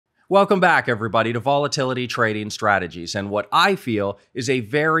Welcome back, everybody, to Volatility Trading Strategies and what I feel is a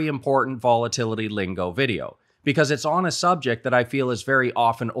very important volatility lingo video, because it's on a subject that I feel is very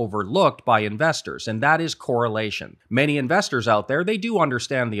often overlooked by investors, and that is correlation. Many investors out there, they do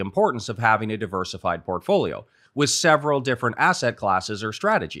understand the importance of having a diversified portfolio with several different asset classes or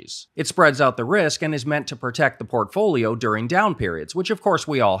strategies. It spreads out the risk and is meant to protect the portfolio during down periods, which of course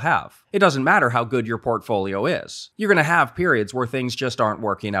we all have. It doesn't matter how good your portfolio is. You're going to have periods where things just aren't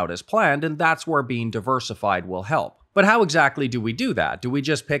working out as planned, and that's where being diversified will help. But how exactly do we do that? Do we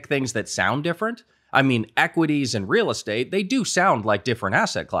just pick things that sound different? I mean, equities and real estate, they do sound like different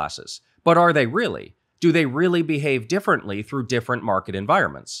asset classes. But are they really? Do they really behave differently through different market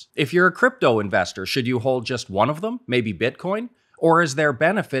environments? If you're a crypto investor, should you hold just one of them, maybe Bitcoin? Or is there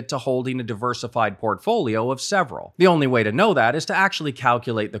benefit to holding a diversified portfolio of several? The only way to know that is to actually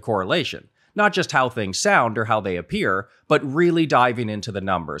calculate the correlation. Not just how things sound or how they appear, but really diving into the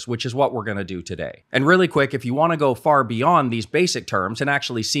numbers, which is what we're going to do today. And really quick, if you want to go far beyond these basic terms and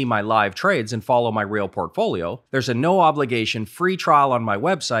actually see my live trades and follow my real portfolio, there's a no obligation free trial on my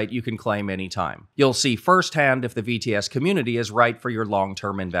website you can claim anytime. You'll see firsthand if the VTS community is right for your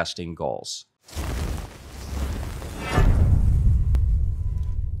long-term investing goals.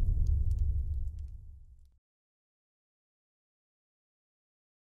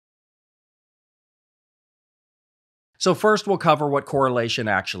 So first we'll cover what correlation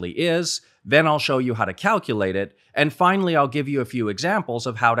actually is, then I'll show you how to calculate it, and finally I'll give you a few examples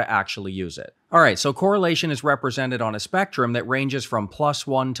of how to actually use it. Alright, so correlation is represented on a spectrum that ranges from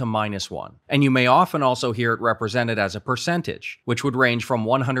 +1 to -1. And you may often also hear it represented as a percentage, which would range from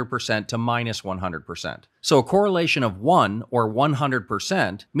 100% to -100%. So a correlation of 1 or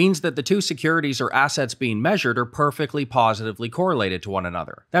 100% means that the two securities or assets being measured are perfectly positively correlated to one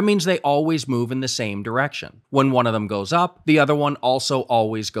another. That means they always move in the same direction. When one of them goes up, the other one also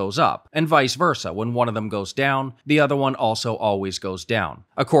always goes up, and vice versa. When one of them goes down, the other one also always goes down.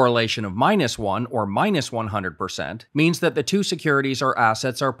 A correlation of -1 or -100% means that the two securities or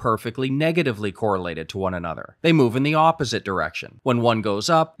assets are perfectly negatively correlated to one another. They move in the opposite direction. When one goes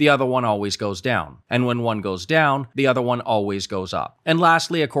up, the other one always goes down. And when one goes down, the other one always goes up. And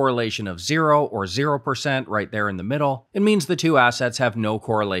lastly, a correlation of 0 or 0% right there in the middle. It means the two assets have no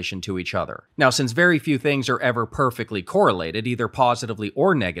correlation to each other. Now, since very few things are ever perfectly correlated, either positively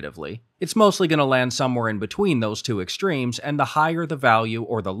or negatively, it's mostly going to land somewhere in between those two extremes, and the higher the value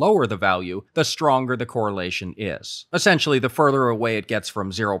or the lower the value, the stronger the correlation is. Essentially, the further away it gets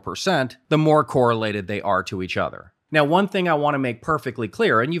from 0%, the more correlated they are to each other. Now, one thing I want to make perfectly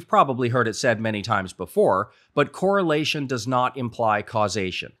clear, and you've probably heard it said many times before, but correlation does not imply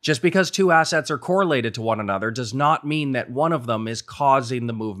causation. Just because two assets are correlated to one another does not mean that one of them is causing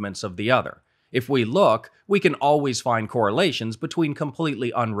the movements of the other. If we look, we can always find correlations between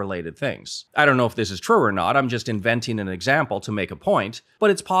completely unrelated things. I don't know if this is true or not, I'm just inventing an example to make a point, but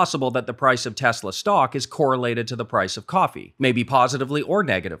it's possible that the price of Tesla stock is correlated to the price of coffee, maybe positively or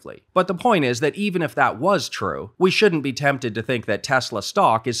negatively. But the point is that even if that was true, we shouldn't be tempted to think that Tesla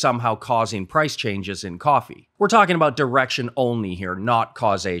stock is somehow causing price changes in coffee. We're talking about direction only here, not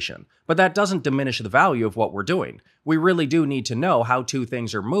causation. But that doesn't diminish the value of what we're doing. We really do need to know how two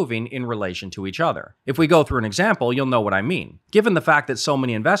things are moving in relation to each other. If we go through an example, you'll know what I mean. Given the fact that so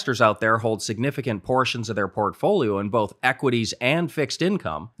many investors out there hold significant portions of their portfolio in both equities and fixed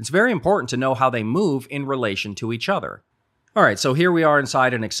income, it's very important to know how they move in relation to each other. Alright, so here we are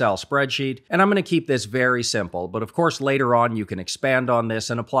inside an Excel spreadsheet, and I'm going to keep this very simple, but of course later on you can expand on this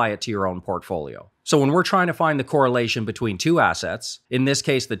and apply it to your own portfolio. So when we're trying to find the correlation between two assets, in this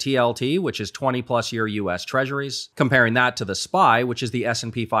case the TLT, which is 20+ year US Treasuries, comparing that to the SPY, which is the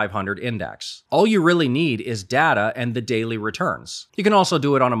S&P 500 index, all you really need is data and the daily returns. You can also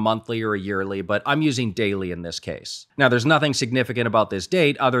do it on a monthly or a yearly, but I'm using daily in this case. Now there's nothing significant about this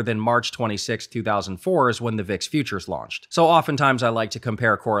date other than March 26, 2004 is when the VIX futures launched. So oftentimes I like to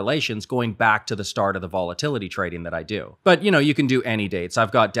compare correlations going back to the start of the volatility trading that I do. But you can do any dates.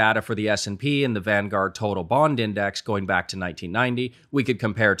 I've got data for the S&P and the Vanguard Total Bond Index going back to 1990. We could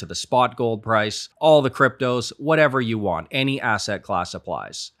compare to the spot gold price, all the cryptos, whatever you want. Any asset class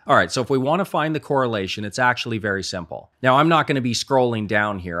applies. Alright, so if we want to find the correlation, it's actually very simple. Now, I'm not going to be scrolling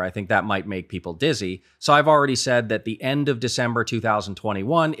down here. I think that might make people dizzy. So I've already said that the end of December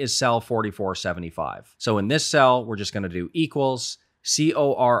 2021 is cell 4475. So in this cell, we're just going to do equals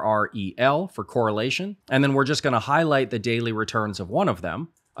CORREL for correlation, and then we're just going to highlight the daily returns of one of them,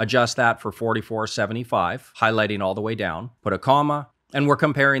 adjust that for 4475, highlighting all the way down, put a comma, and we're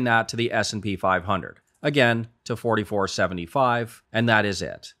comparing that to the S&P 500. again to 44.75, and that is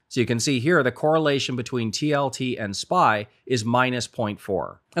it. So you can see here the correlation between TLT and SPY is minus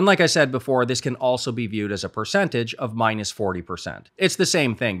 0.4. And like I said before, this can also be viewed as a percentage of minus 40%. It's the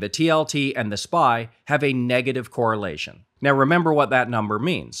same thing. The TLT and the SPY have a negative correlation. Now remember what that number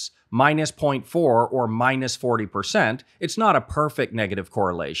means. Minus 0.4 or minus 40%, it's not a perfect negative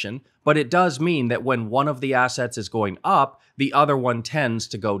correlation, but it does mean that when one of the assets is going up, the other one tends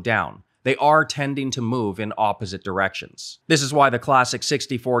to go down. They are tending to move in opposite directions. This is why the classic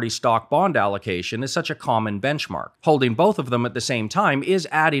 60-40 stock bond allocation is such a common benchmark. Holding both of them at the same time is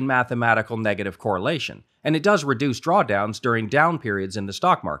adding mathematical negative correlation, and it does reduce drawdowns during down periods in the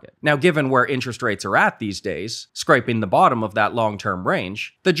stock market. Now, given where interest rates are at these days, scraping the bottom of that long-term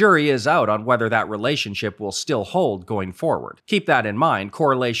range, the jury is out on whether that relationship will still hold going forward. Keep that in mind,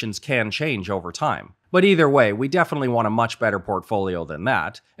 correlations can change over time. But either way, we definitely want a much better portfolio than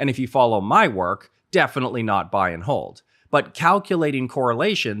that, and if you follow my work, definitely not buy and hold. But calculating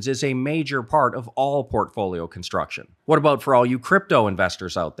correlations is a major part of all portfolio construction. What about for all you crypto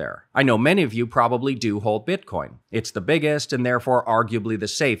investors out there? I know many of you probably do hold Bitcoin. It's the biggest and therefore arguably the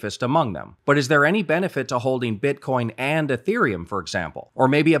safest among them. But is there any benefit to holding Bitcoin and Ethereum, for example? Or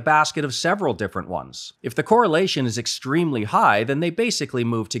maybe a basket of several different ones? If the correlation is extremely high, then they basically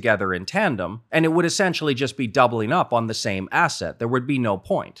move together in tandem, and it would essentially just be doubling up on the same asset. There would be no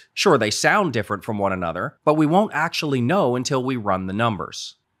point. Sure, they sound different from one another, but we won't actually know until we run the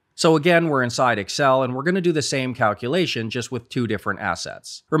numbers. So again, we're inside Excel and we're going to do the same calculation just with two different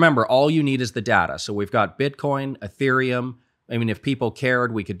assets. Remember, all you need is the data. So we've got Bitcoin, Ethereum. I mean, if people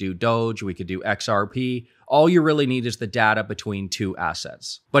cared, we could do Doge, we could do XRP. All you really need is the data between two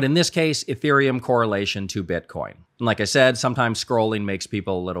assets. But in this case, Ethereum correlation to Bitcoin. And like I said, sometimes scrolling makes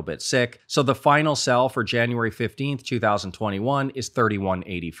people a little bit sick. So the final sell for January 15th, 2021 is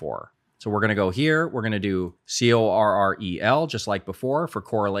 3184. So we're going to go here, we're going to do CORREL just like before for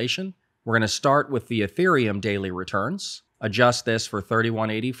correlation. We're going to start with the Ethereum daily returns, adjust this for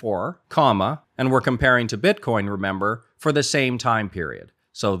 3184, comma, and we're comparing to Bitcoin, remember, for the same time period.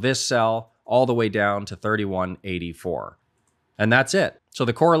 So this cell all the way down to 3184. And that's it. So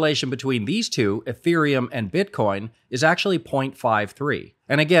the correlation between these two, Ethereum and Bitcoin, is actually 0.53.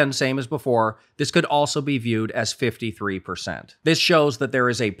 And again, same as before, this could also be viewed as 53%. This shows that there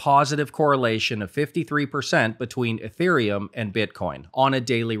is a positive correlation of 53% between Ethereum and Bitcoin on a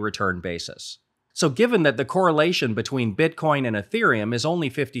daily return basis. So given that the correlation between Bitcoin and Ethereum is only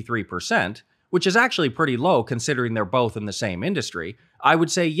 53%, which is actually pretty low considering they're both in the same industry, I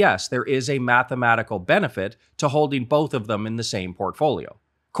would say yes, there is a mathematical benefit to holding both of them in the same portfolio.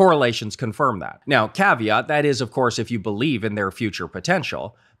 Correlations confirm that. Now, caveat, that is, of course, if you believe in their future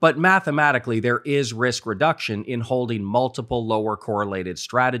potential, but mathematically there is risk reduction in holding multiple lower correlated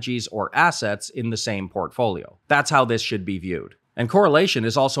strategies or assets in the same portfolio. That's how this should be viewed. And correlation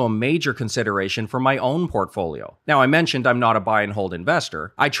is also a major consideration for my own portfolio. Now, I mentioned I'm not a buy and hold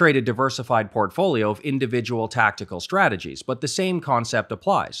investor. I trade a diversified portfolio of individual tactical strategies, but the same concept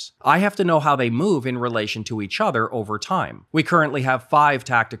applies. I have to know how they move in relation to each other over time. We currently have 5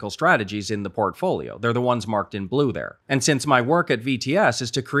 tactical strategies in the portfolio. They're the ones marked in blue there. And since my work at VTS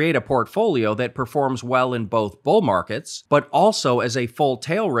is to create a portfolio that performs well in both bull markets, but also as a full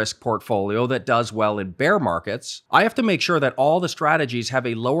tail risk portfolio that does well in bear markets, I have to make sure that all the strategies have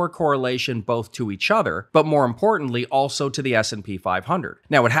a lower correlation both to each other, but more importantly also to the S&P 500.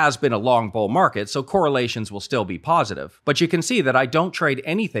 Now, it has been a long bull market, so correlations will still be positive, but you can see that I don't trade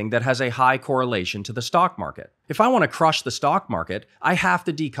anything that has a high correlation to the stock market. If I want to crush the stock market, I have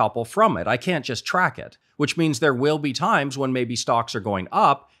to decouple from it. I can't just track it, which means there will be times when maybe stocks are going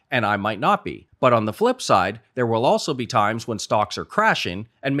up and I might not be. But on the flip side, there will also be times when stocks are crashing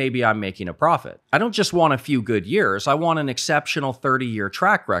and maybe I'm making a profit. I don't just want a few good years, I want an exceptional 30-year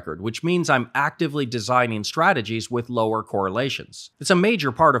track record, which means I'm actively designing strategies with lower correlations. It's a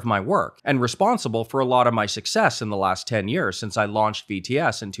major part of my work and responsible for a lot of my success in the last 10 years since I launched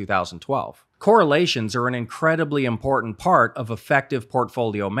VTS in 2012. Correlations are an incredibly important part of effective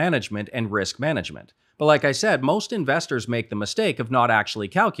portfolio management and risk management. But like I said, most investors make the mistake of not actually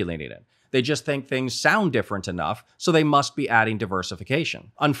calculating it. They just think things sound different enough, so they must be adding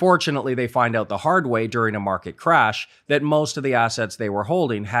diversification. Unfortunately, they find out the hard way during a market crash that most of the assets they were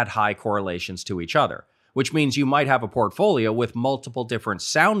holding had high correlations to each other, which means you might have a portfolio with multiple different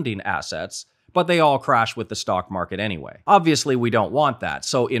sounding assets, but they all crash with the stock market anyway. Obviously, we don't want that,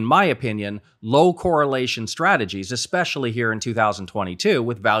 so in my opinion, low correlation strategies, especially here in 2022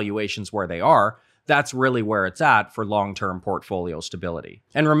 with valuations where they are, that's really where it's at for long-term portfolio stability.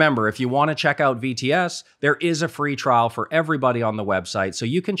 And remember, if you want to check out VTS, there is a free trial for everybody on the website, so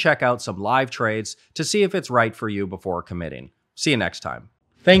you can check out some live trades to see if it's right for you before committing. See you next time.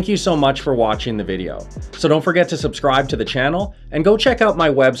 Thank you so much for watching the video. So don't forget to subscribe to the channel and go check out my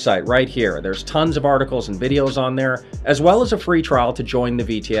website right here. There's tons of articles and videos on there, as well as a free trial to join the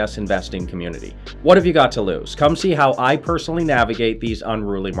VTS investing community. What have you got to lose? Come see how I personally navigate these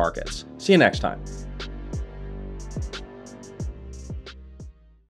unruly markets. See you next time.